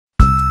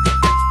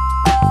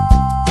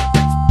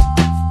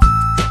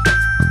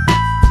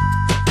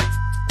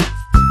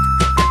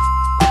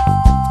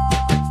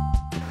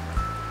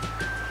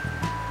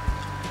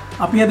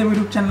අපි අද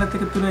YouTube channel එකත්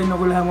එක්ක තුල ඉන්න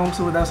ඔයගොල්ලෝ හැමෝම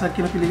සුබ දවසක්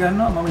කියලා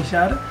පිළිගන්නවා. මම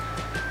ඉෂාර.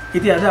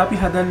 ඉතින් අද අපි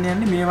හදන්න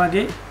යන්නේ මේ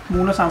වගේ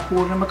මූණ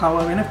සම්පූර්ණයෙන්ම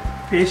කවර් වෙන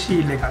face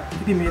shield එකක්.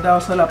 ඉතින් මේ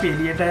දවස්වල අපි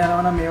එළියට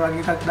යනවා නම් මේ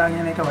වගේ එකක්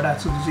දාගෙන යන එක වඩා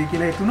සුදුසුයි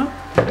කියලා හිතුණා.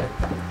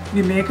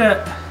 ඉතින් මේක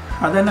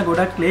හදන්න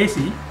ගොඩක්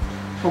ලේසි.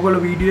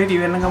 ඔයගොල්ලෝ වීඩියෝ එක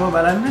ඉවරන ගම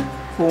බලන්න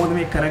කොහොමද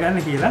මේක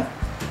කරගන්නේ කියලා.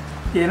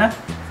 එහෙනම්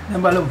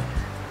දැන් බලමු.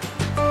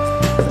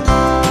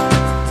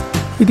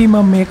 ඉතින්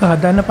මම මේක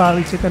හදන්න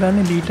පාවිච්චි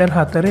කරන්නේ ලීටර්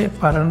 4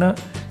 පරණ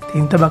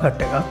තින්ත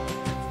බකට් එකක්.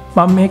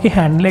 මම මේකේ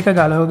හැන්ඩල් එක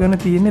ගලවගෙන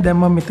තියෙන්නේ. දැන්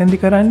මම මෙතෙන්දි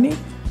කරන්නේ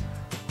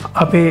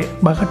අපේ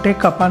බකට් එක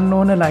කපන්න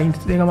ඕන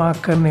ලයින්ස් දෙක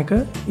මාක් කරන එක.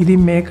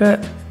 ඉතින් මේක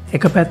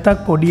එක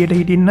පැත්තක් පොඩියට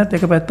හිටින්නත්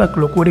එක පැත්තක්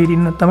ලොකුවට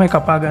හිටින්නත් තමයි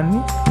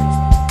කපාගන්නේ.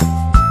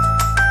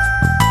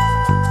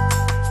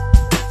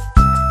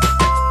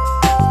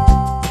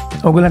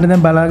 ඔයගලන්ට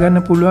දැන් බලා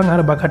ගන්න පුළුවන්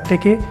අර බකට්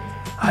එකේ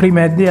හරි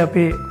මැද්දේ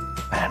අපේ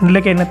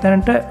හැන්ඩල් එක එන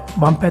තැනට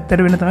වම්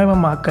පැත්තට වෙන තමයි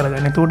මම මාක්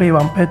කරගන්නේ. ඒකට මේ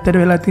වම් පැත්තට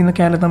වෙලා තියෙන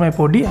කැල තමයි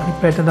පොඩි,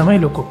 අනිත් පැත්ත තමයි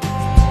ලොකු.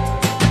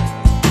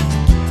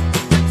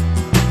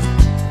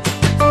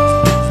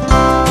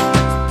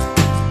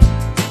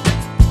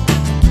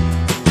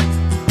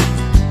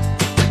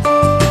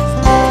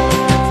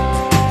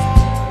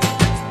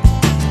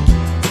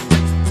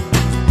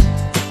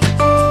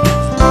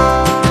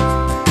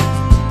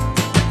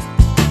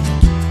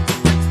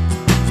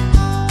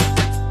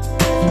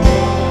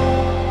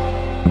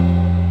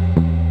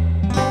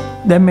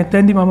 දැන්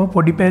මෙතෙන්දි මම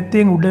පොඩි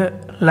පැත්තෙන් උඩ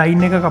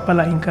ලයින් එක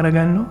කපලා අයින්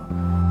කරගන්නවා.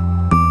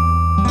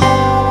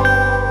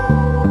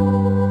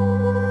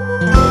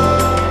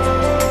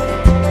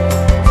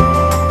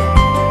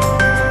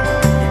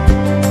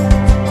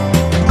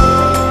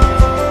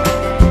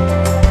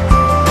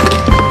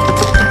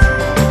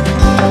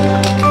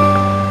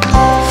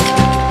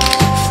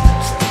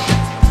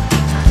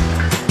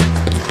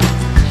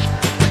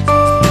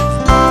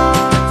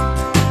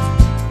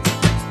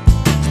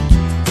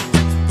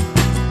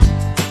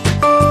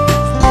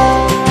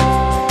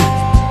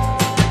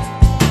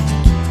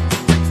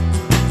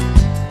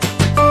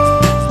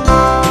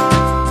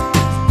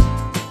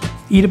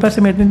 ඊට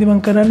පස්සේ මෙතනදී මම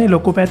කරන්නේ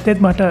ලොකු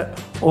පැත්තෙත් මට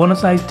ඕන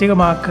සයිස් එක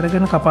මාක්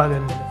කරගෙන කපා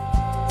ගන්න.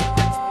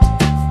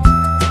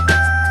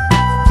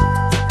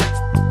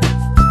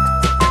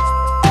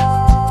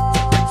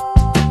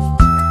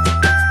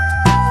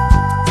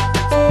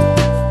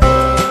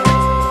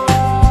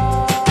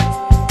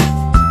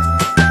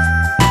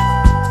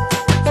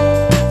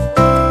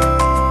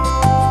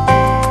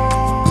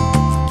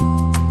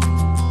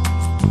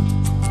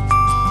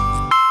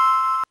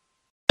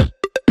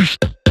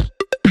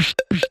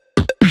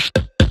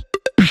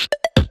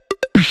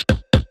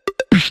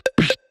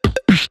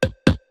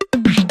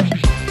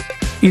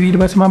 ඊට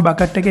පස්සේ මම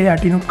බකට් එකේ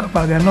යටිනුත්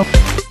කපා ගන්නවා.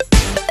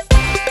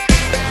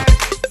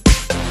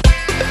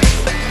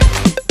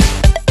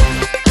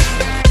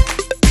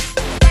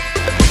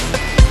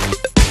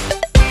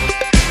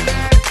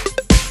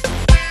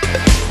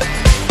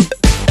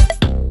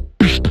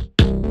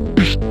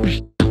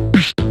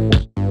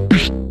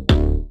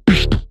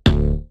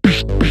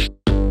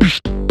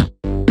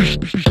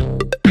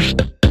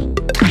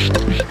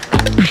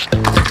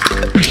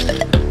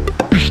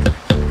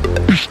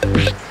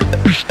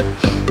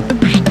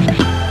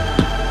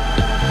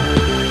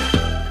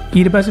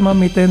 ඊට පස්සේ මම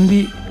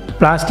මෙතෙන්දී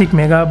ප්ලාස්ටික්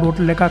මෙගා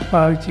බෝටල් එකක්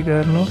පාවිච්චි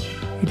කරනවා.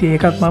 ඉතින්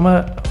ඒකත් මම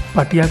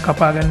පටියක්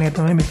කපා ගන්න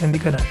තමයි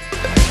මෙතෙන්දී කරන්නේ.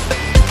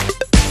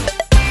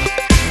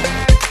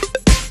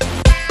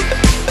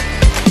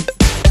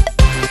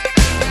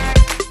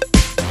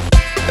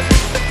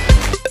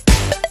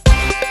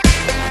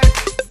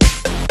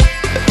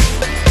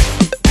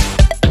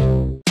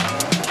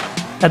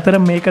 අතර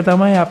මේක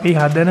තමයි අපි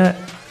හදන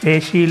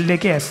face shield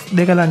එකේ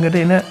S2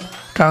 ළඟට එන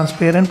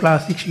transparent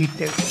plastic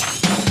sheet එක.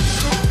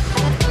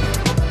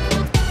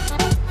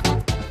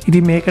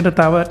 ඉතින් මේකට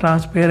තව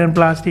ට්‍රාන්ස්පේරන්ට්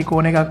ප්ලාස්ටික්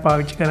ඕන එකක්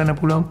පාවිච්චි කරන්න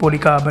පුළුවන්.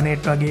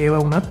 පොලිකාබනේට් වගේ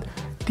ඒවා වුණත්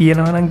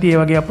තියෙනවා නම් ඒ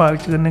වගේ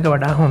පාවිච්චි කරන එක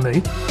වඩා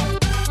හොඳයි.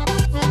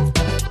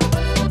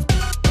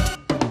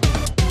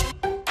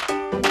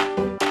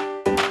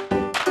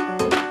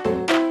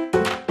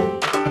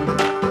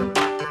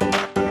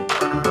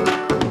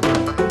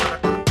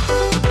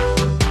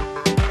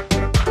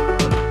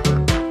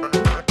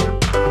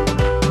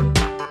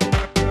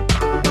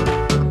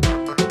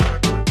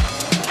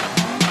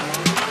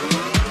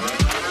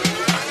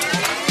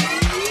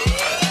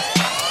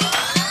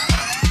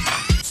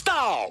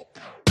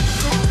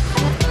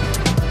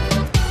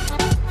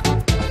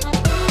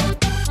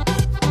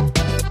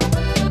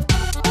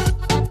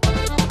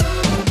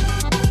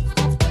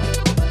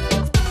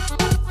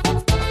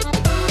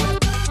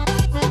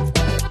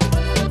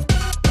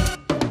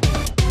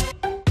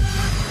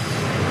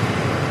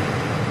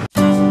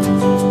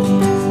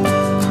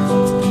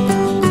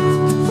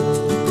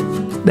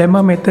 දැන්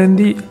මම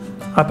මෙතෙන්දී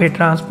අපේ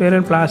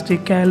ට්‍රාන්ස්පේරන්ට්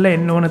ප්ලාස්ටික් කෑල්ල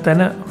එන්න ඕන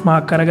තැන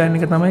මාක් කරගන්න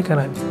එක තමයි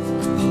කරන්නේ.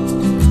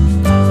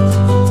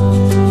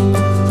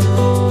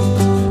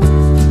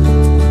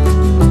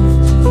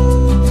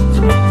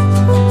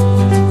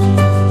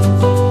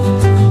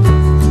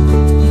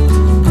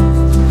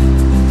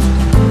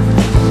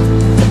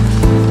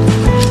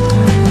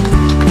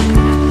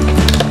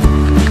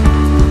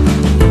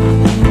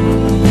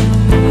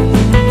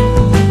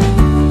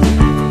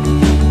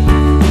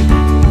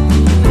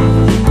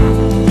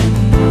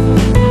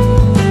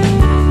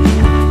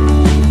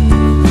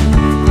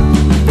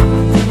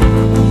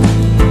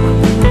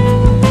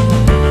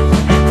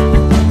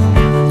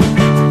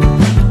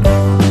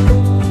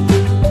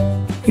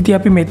 ඉතින්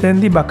අපි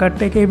මෙතෙන්දී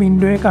බකට් එකේ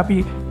වින්ඩෝ එක අපි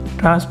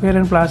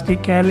ට්‍රාන්ස්පරන්ට්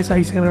ප්ලාස්ටික් කෑල්ල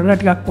සයිස් කරලා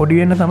ටිකක් පොඩි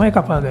වෙන්න තමයි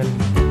කපාගන්නේ.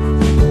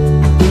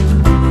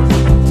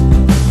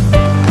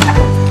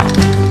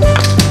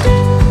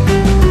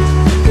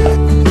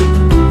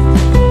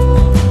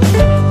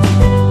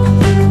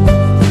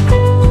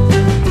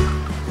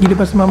 ඊට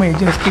පස්සේ මම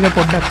එජස් ටික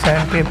පොඩ්ඩක්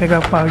සෑන් පේපර්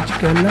එකක්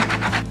පාවිච්චි කරලා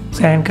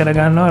සෑන්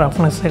කරගන්නවා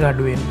රෆ්නස් එක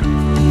අඩු වෙන්න.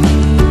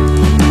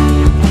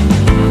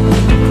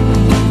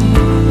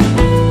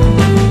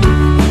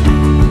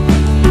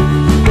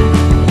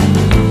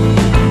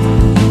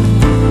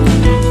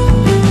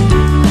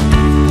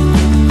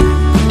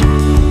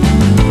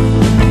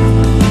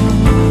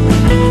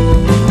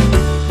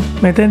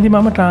 මෙතෙන්දි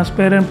මම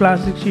ට්‍රාන්ස්පරන්ට්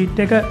ප්ලාස්ටික් ෂීට්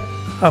එක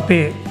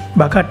අපේ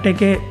බකට්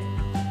එකේ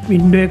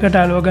වින්ඩෝ එකට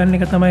අලව ගන්න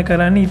එක තමයි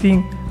කරන්නේ.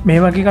 ඉතින්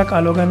මේ වගේ එකක්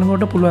අලව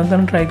ගන්නකොට පුළුවන්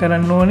තරම් try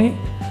කරන්න ඕනේ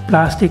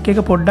ප්ලාස්ටික්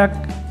එක පොඩ්ඩක්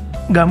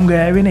ගම්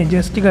ගෑවෙන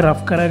එජස් ටික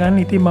රෆ් කරගන්න.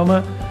 ඉතින් මම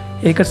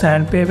ඒක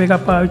සෑන්ඩ් පේපර්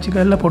එකක් පාවිච්චි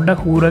කරලා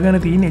පොඩ්ඩක්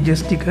හූරගෙන තියෙන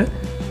එජස් ටික.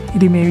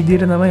 ඉතින් මේ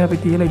විදිහට තමයි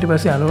අපි තියලා ඊට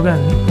පස්සේ අලව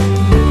ගන්නේ.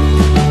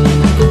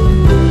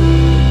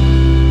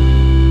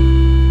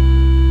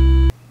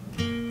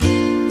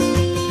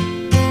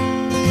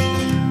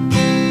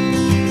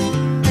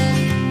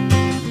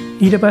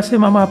 ඊට පස්සේ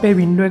මම අපේ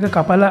වින්ඩෝ එක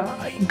කපලා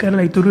අයින්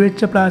කරලා ඉතුරු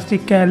වෙච්ච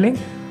ප්ලාස්ටික් කෑල්ලෙන්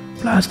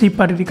ප්ලාස්ටික්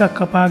පටි ටිකක්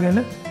කපාගෙන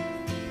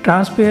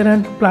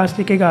ට්‍රාන්ස්පරන්ට්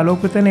ප්ලාස්ටික් එක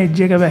අලෝකතන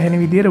එජ් එක වැහෙන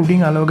විදිහට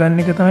උඩින් අලව ගන්න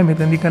එක තමයි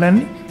මෙතනදි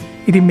කරන්නේ.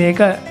 ඉතින් මේක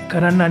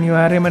කරන්න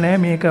අනිවාර්යම නෑ,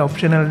 මේක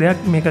ඔප්ෂනල්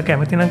දෙයක්. මේක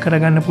කැමති නම්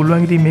කරගන්න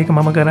පුළුවන්. ඉතින් මේක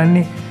මම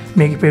කරන්නේ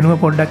මේකේ පෙනුම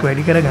පොඩ්ඩක්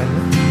වැඩි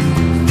කරගන්න.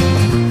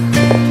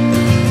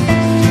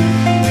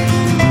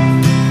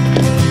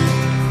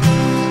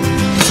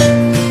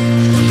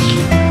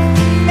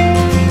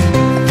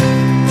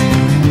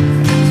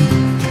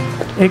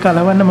 ඒක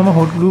අලවන්න මම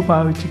හොට් ග්ලූ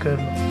පාවිච්චි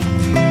කරනවා.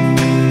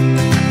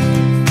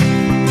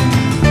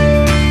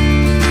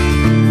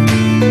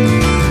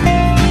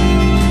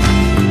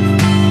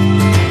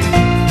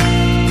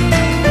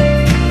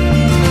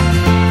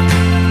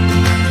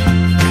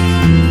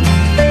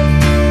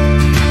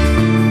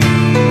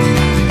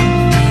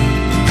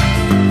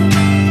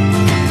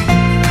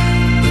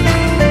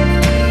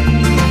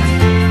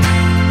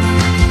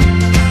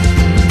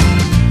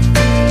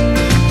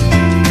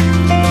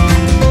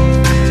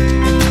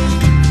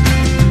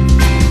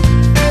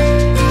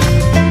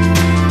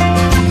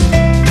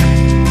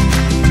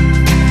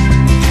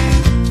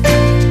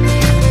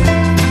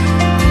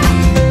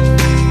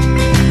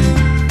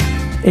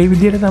 ඒ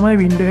විදිහට තමයි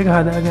වින්ඩෝ එක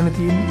හදාගෙන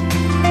තියෙන්නේ.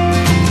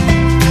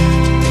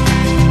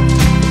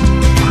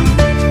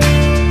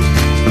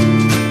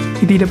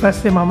 ඊට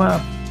පස්සේ මම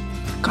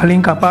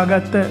කලින්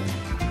කපාගත්ත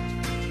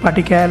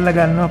පටි කෑල්ල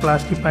ගන්නවා,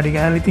 ප්ලාස්ටික් පටි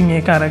කෑල්ල. ඉතින්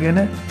ඒක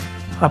අරගෙන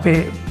අපේ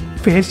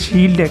ෆේස්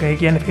ෂීල්ඩ් එක, ඒ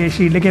කියන්නේ ෆේස්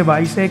ෂීල්ඩ් එකේ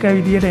වයිස් එක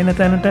විදිහට එන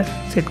තැනට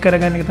සෙට්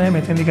කරගන්න එක තමයි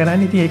මෙතනදි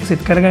කරන්නේ. ඉතින් ඒක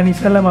සෙට් කරගන්න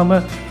ඉස්සෙල්ලා මම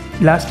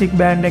ඉලාස්ටික්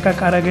බෑන්ඩ්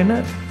එකක් අරගෙන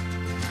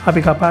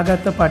අපි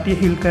කපාගත්ත පටිය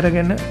හිල්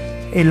කරගෙන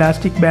ඒ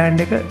ඉලාස්ටික්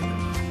බෑන්ඩ් එක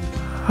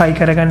හයි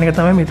කරගන්න එක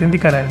තමයි මෙතෙන්දි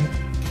කරන්නේ.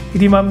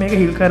 ඉතින් මම මේක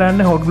හිල් කරන්න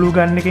හොට් ග්ලූ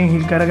ගන් එකෙන්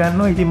හිල්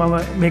කරගන්නවා. ඉතින්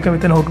මම මේක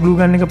මෙතන හොට් ග්ලූ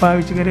ගන් එක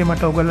පාවිච්චි කරේ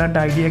මට ඔයගොල්ලන්ට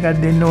අයිඩියා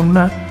එකක් දෙන්න ඕන.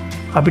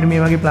 අපිට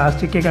මේ වගේ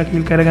ප්ලාස්ටික් එකක්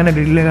හිල් කරගන්න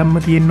ඩ්‍රිල්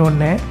එකක්ම තියෙන්න ඕනේ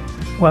නැහැ.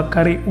 මොකක්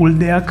හරි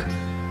උල් දෙයක්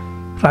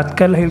රත්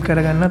කරලා හිල්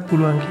කරගන්නත්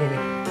පුළුවන් කියන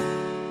එක.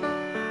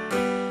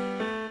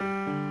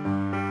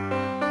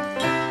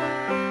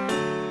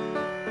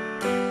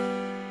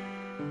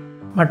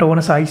 මට ඕන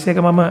සයිස් එක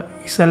මම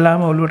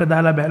ඉස්සල්ලාම ඔලුවට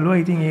දාලා බැලුවා.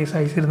 ඉතින් ඒ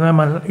සයිස් එක තමයි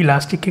මම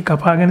ඉලාස්ටික් එක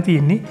කපාගෙන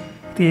තියෙන්නේ.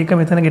 ඉතින් ඒක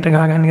මෙතන ගෙට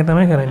ගහගන්න එක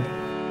තමයි කරන්නේ.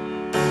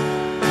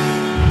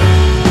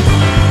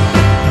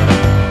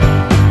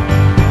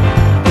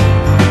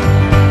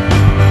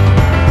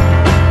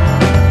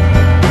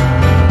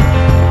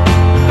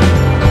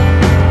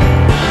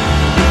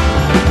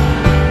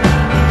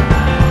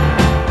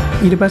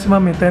 ඊට පස්සේ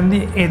මම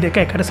මෙතනදී ඒ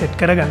දෙක එකට සෙට්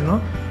කරගන්නවා.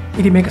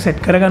 ඉතින් මේක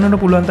සෙට් කරගන්නට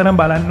පුළුවන් තරම්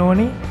බලන්න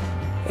ඕනේ.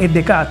 ඒ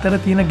දෙක අතර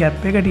තියෙන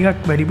ගැප් එක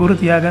ටිකක් වැඩිපුර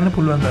තියාගන්න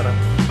පුළුවන්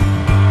තරම්.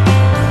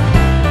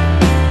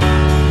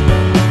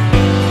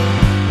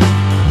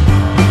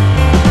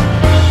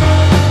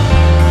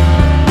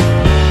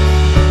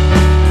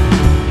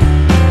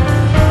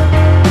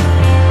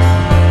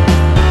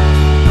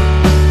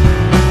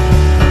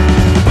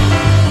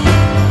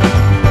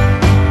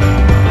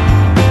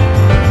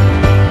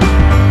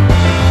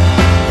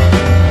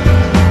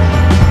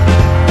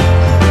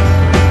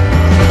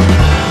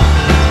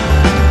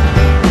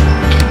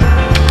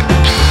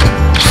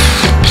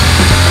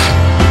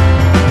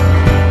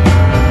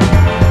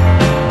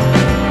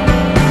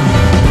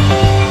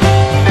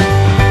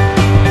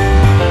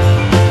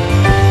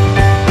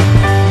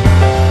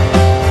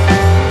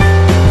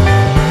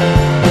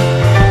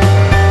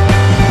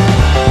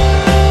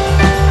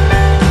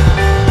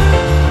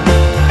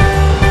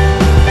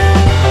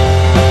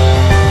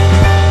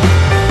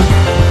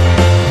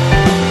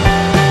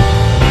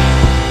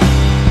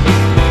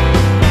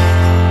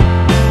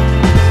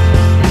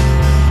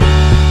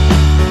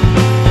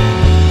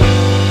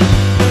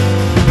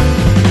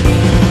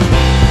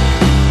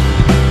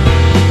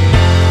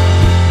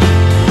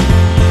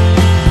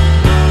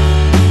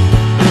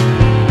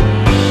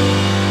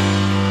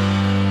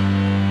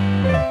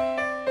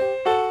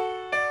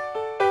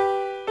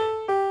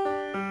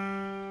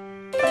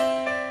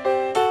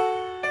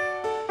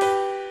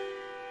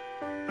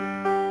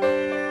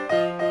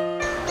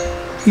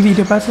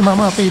 ඊට පස්සේ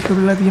මම අපේ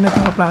ඉතුරුලා තියෙන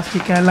තව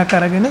ප්ලාස්ටික් කෑල්ලක්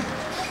අරගෙන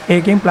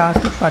ඒකෙන්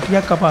ප්ලාස්ටික්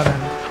පටියක් කපා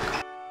ගන්නවා.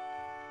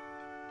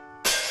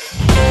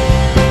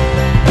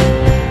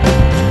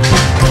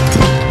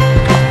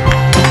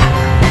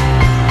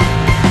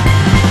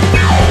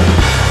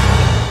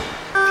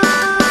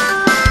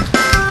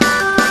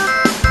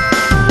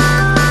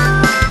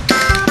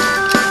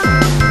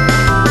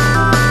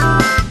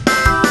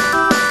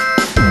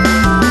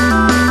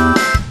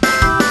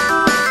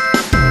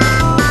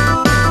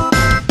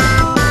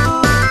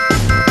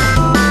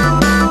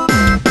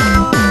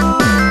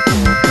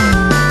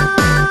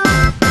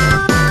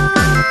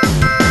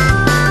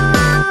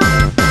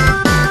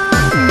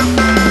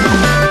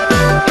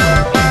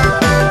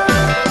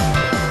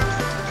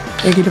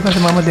 ඊට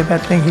පස්සේ මම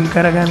දෙපැත්තෙන් හිල්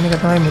කරගන්න එක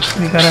තමයි මික්ස්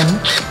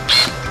කරන්නේ.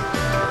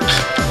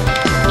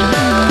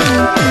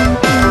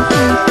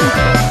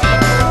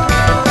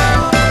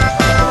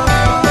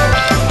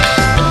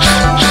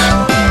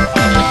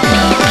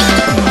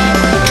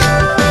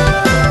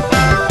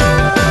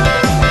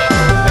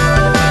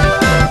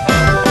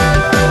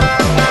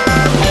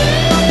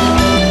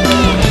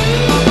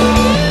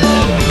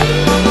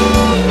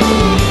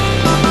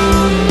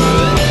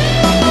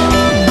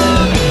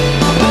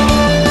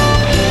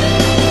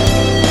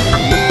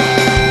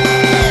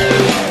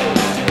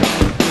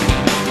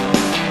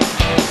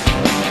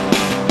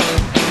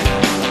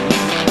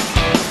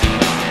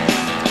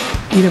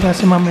 ඊට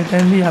පස්සේ මම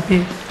මෙතනදී අපි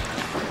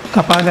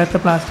කපාගත්ත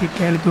ප්ලාස්ටික්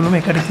කෑලි තුනම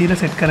එකට තියලා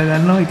සෙට්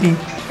කරගන්නවා. ඉතින්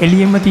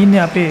එළියෙම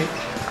තියෙන්නේ අපේ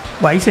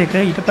වයිස් එක.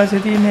 ඊට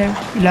පස්සේ තියෙන්නේ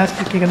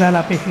ඉලාස්ටික් එක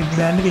දාලා අපේ හෙඩ්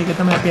බෑන්ඩ් එක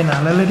තමයි අපේ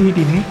නළලට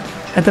හිටින්නේ.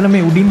 එතන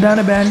මේ උඩින්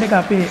දාන බෑන්ඩ් එක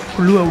අපේ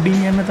ඔළුව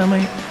උඩින් යන්න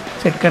තමයි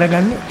සෙට්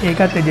කරගන්නේ.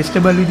 ඒකත්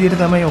ඇඩ්ජස්ටබල් විදියට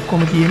තමයි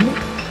ඔක්කොම තියෙන්නේ.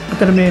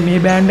 එතන මේ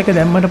බෑන්ඩ් එක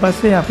දැම්මට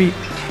පස්සේ අපි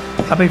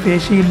අපේ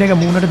ෆේස් ෂීල්ඩ් එක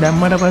මූණට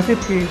දැම්මට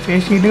පස්සේ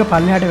ෆේස් ෂීල්ඩ් එක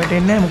පල්ලෙහාට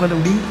වැටෙන්නේ නැහැ. මොකද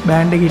උඩින්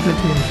බෑන්ඩ් එක හිටලා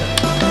තියෙන නිසා.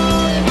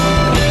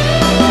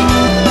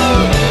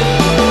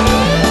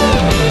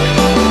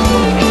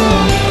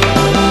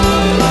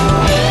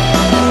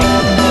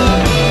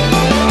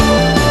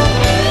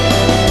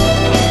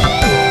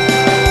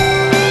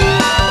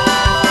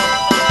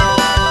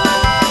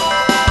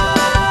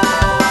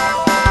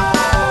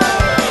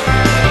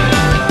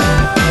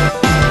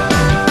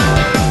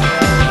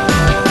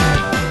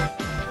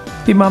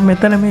 මම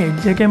මෙතන මේ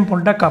එජ් එකෙන්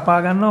පොඩ්ඩක් කපා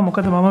ගන්නවා.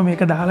 මොකද මම මේක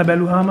දාලා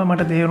බැලුවාම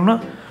මට තේරුණා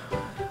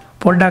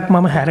පොඩ්ඩක්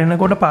මම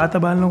හැරෙනකොට පාත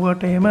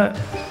බලනකොට එහෙම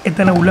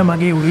එතන උල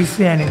මගේ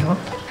උරිස්සේ ඇනෙනවා.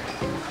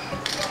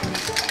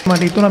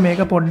 මට හිතුණා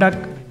මේක පොඩ්ඩක්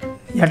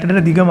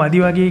යටට දිග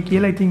මදි වගේ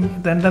කියලා. ඉතින්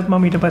දැන්වත්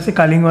මම ඊට පස්සේ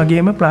කලින්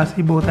වගේම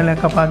ප්ලාස්ටික්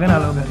බෝතලයක් කපාගෙන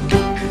අලව ගත්තා.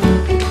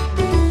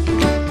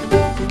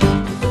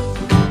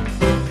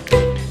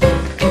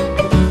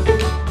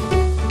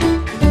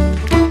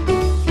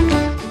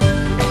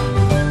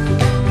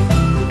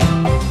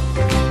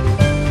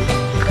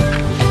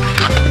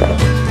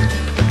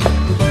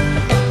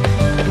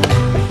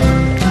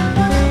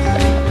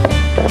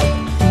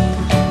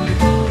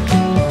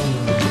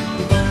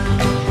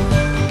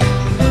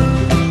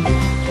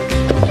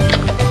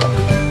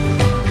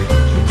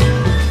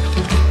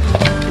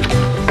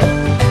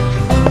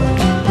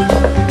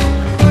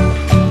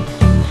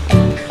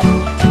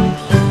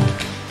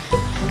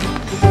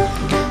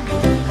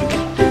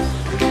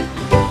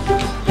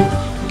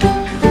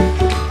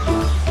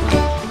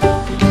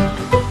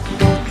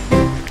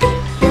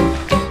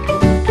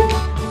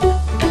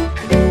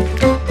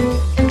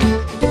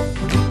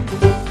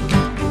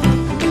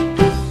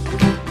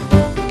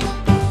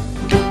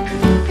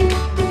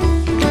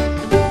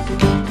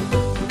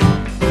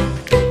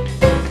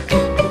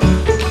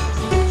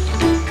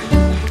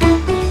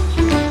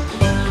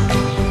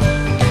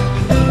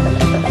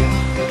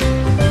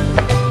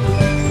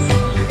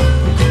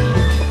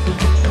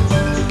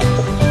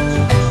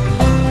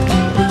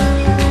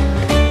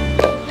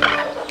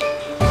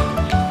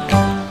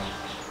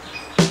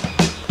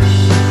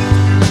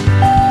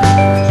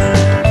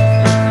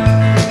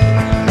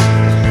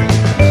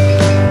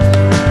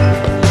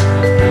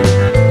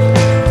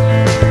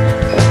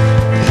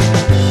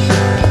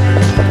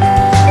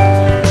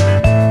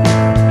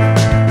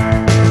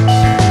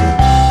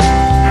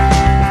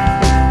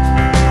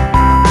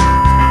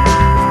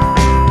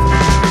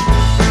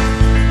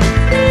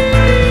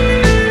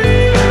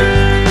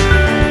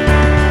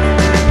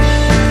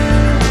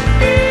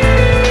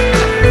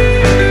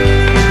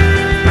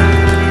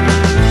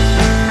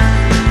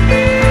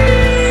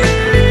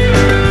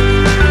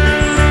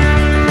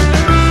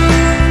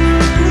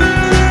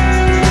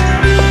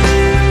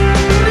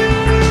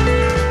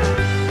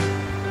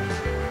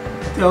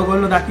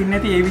 ඔයගොල්ලෝ දකින්න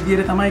ඇති ඒ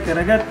විදිහට තමයි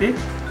කරගත්තේ.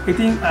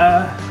 ඉතින්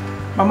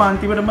මම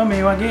අන්තිමටම මේ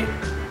වගේ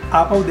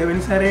ආපහු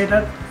දෙවෙනි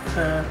සැරේටත්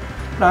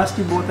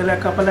ප්ලාස්ටික්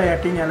බෝතලයක් කපලා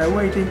යටින්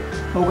ඇලවුවා. ඉතින්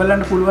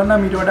ඔයගොල්ලන්ට පුළුවන්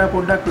නම් ඊට වඩා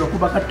පොඩ්ඩක්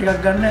ලොකු බකට්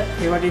ටිකක් ගන්න.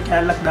 ඒ වගේ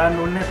කෑල්ලක් දාන්න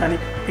ඕනේ නැහැ. තනි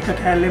එක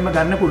කෑල්ලෙම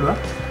ගන්න පුළුවන්.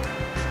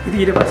 ඉතින්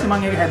ඊට පස්සේ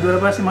මම ඒක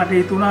හැදුවට පස්සේ මට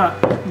හිතුණා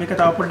මේක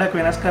තව පොඩ්ඩක්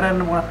වෙනස්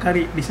කරන්න මොකක්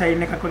හරි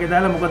ඩිසයින් එකක් වගේ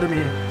දාලා. මොකද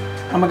මේ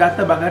මම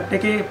ගත්ත බකට්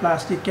එකේ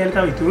ප්ලාස්ටික් කෑලි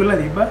තව ඉතුරුලා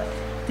තිබ්බා.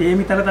 ඒ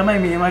මිතර තමයි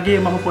මේ වගේ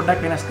මම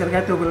පොඩ්ඩක් වෙනස්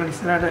කරගත්තේ. ඔයගොල්ලෝ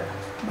ඉස්සරහට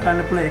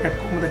බලන්න පුළුවන් ඒකත්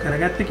කොහොමද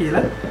කරගත්තේ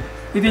කියලා.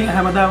 ඉතින්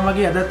හැමදාම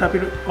වගේ අදත් අපි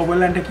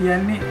ඔයගොල්ලන්ට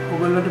කියන්නේ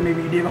ඔයගොල්ලන්ට මේ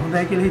වීඩියෝ එක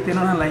හොඳයි කියලා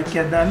හිතෙනවා නම් ලයික්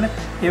එකක් දාන්න.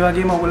 ඒ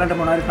වගේම ඔයගොල්ලන්ට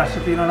මොනවාරි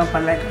ප්‍රශ්න තියෙනවා නම්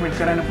පල්ලෙහාට කමෙන්ට්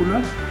කරන්න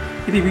පුළුවන්.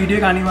 ඉතින්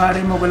වීඩියෝ එක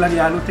අනිවාර්යයෙන්ම ඔයගොල්ලන්ගේ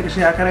යාළුවොත් එක්ක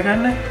ෂෙයා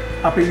කරගන්න.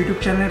 අපේ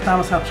YouTube channel එක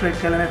තාම subscribe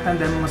කරලා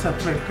නැත්නම් දැන්ම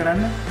subscribe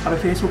කරන්න. අපේ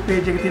Facebook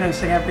page එක තියෙනවා,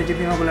 Instagram page එක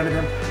තියෙනවා. ඔයගොල්ලන්ට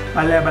දැන්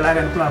පල්ලෙහා බලා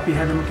ගන්න පුළුවන්. අපි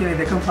හදමු කියලා ඒ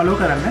දෙකම follow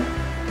කරන්න.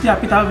 ඉතින්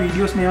අපි තව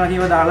videos මේ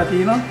වගේව දාලා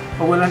තියෙනවා.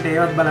 ඔයගොල්ලන්ට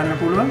ඒවත් බලන්න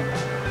පුළුවන්.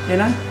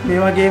 එහෙනම් මේ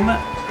වගේම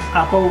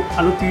අපව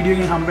අලුත් වීඩියෝ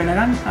එකකින් හම්බ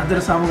වෙනකන්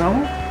අදට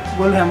සමුගමු.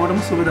 ඔයගොල්ලෝ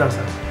හැමෝටම සුබ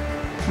දවසක්.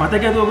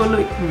 මතක ඇතුව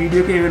ඔයගොල්ලෝ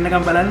වීඩියෝ එක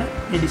වෙනකම් බලන්න.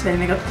 මේ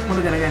ඩිසයින් එකත්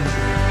මොකද කරගන්න.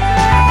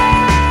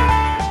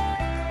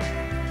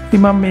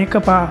 ඉතින් මම මේක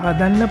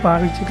හදන්න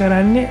පාවිච්චි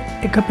කරන්නේ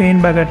එක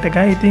පේන් බකට්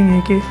එකයි. ඉතින්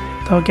ඒකේ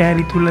තව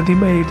කෑලි තුල්ලා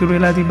තිබ්බ. ඒ ඉතුරු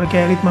වෙලා තිබ්බ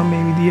කෑලිත් මම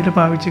මේ විදිහට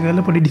පාවිච්චි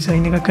කරලා පොඩි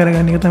ඩිසයින් එකක්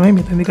කරගන්න එක තමයි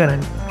මෙතනදී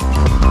කරන්නේ.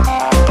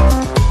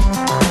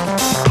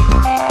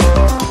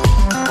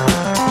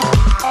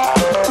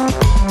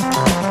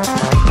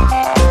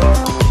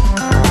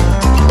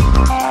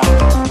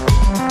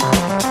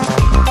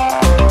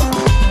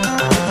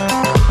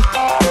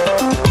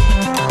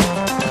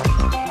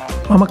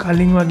 මම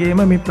කලින් වගේම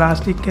මේ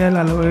ප්ලාස්ටික්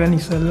කෑල්ල අලවගෙන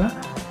ඉස්සෙල්ලා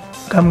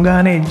ගම්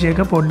ගාන එජ් එක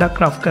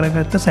පොඩ්ඩක් රෆ්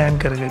කරගත්ත සෑන්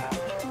කරගෙන.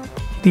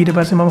 ඊට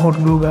පස්සේ මම හොට්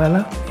ග්ලූ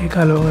ගාලා ඒක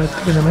අලවගත්ත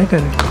එක තමයි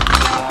කරන්නේ.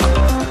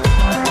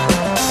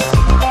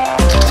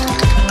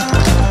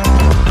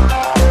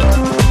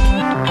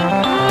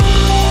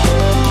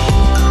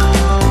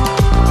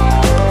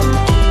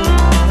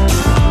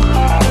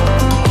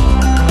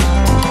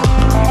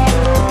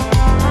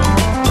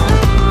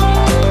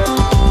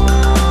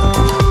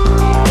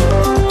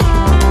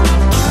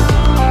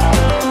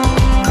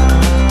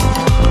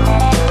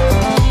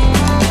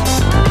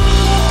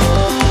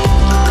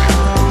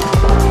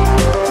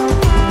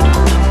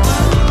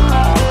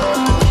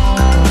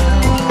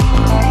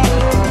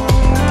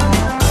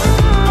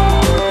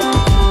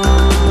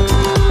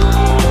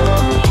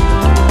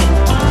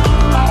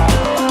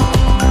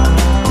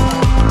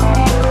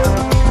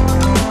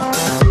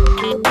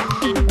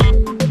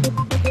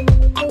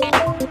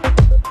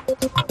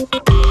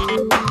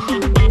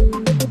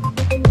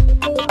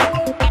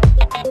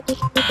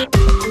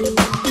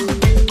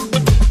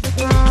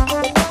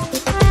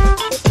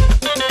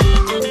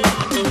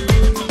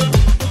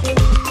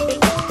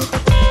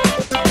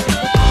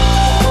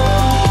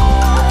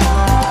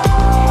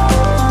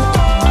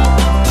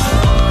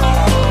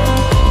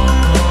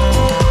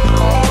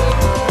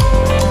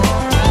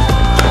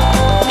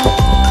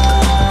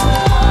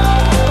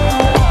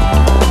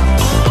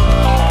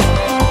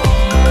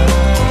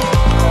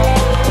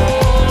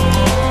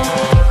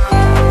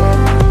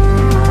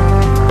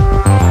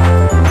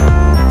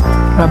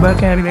 රබර්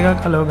කෑලි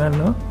දෙකක් අලව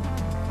ගන්නවා.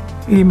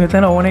 ඉතින්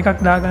මෙතන ඕන එකක්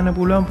දාගන්න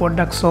පුළුවන්.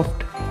 පොඩ්ඩක් soft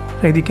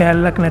රෙදි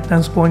කෑල්ලක්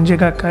නැත්නම් ස්පොන්ජ්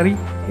එකක් හරි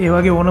ඒ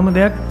වගේ ඕනම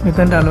දෙයක්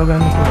මෙතනට අලව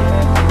ගන්න පුළුවන්.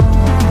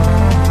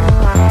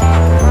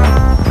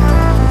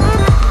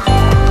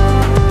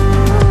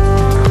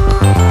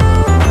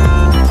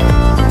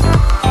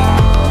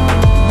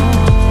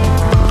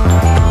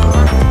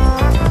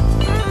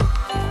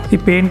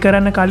 ඉතින් පේන්ට්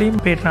කරන්න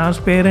කලින් මේ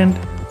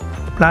ට්‍රාන්ස්පරන්ට්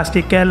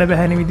ප්ලාස්ටික් කෑල්ල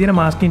බැහැෙන විදිහට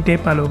මාස්කින්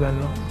ටේප් අලව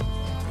ගන්නවා.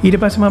 ඊට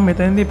පස්සේ මම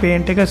මෙතනදී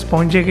පේන්ට් එක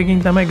ස්පොන්ජ්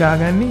එකකින් තමයි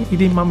ගාගන්නේ.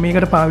 ඉතින් මම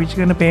මේකට පාවිච්චි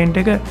කරන පේන්ට්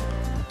එක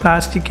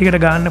ප්ලාස්ටික් එකකට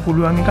ගන්න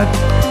පුළුවන් එකක්.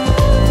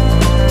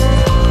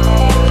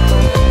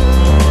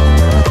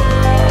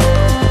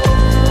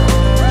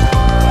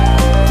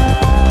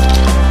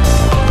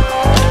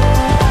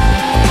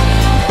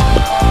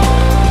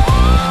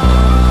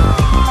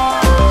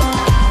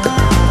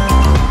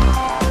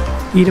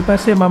 ඊට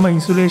පස්සේ මම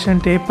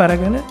ඉන්සුලේෂන් ටේප්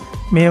අරගෙන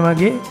මේ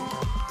වගේ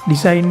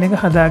ඩිසයින් එක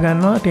හදා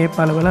ගන්නවා ටේප්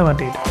අලවලා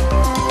වටේට.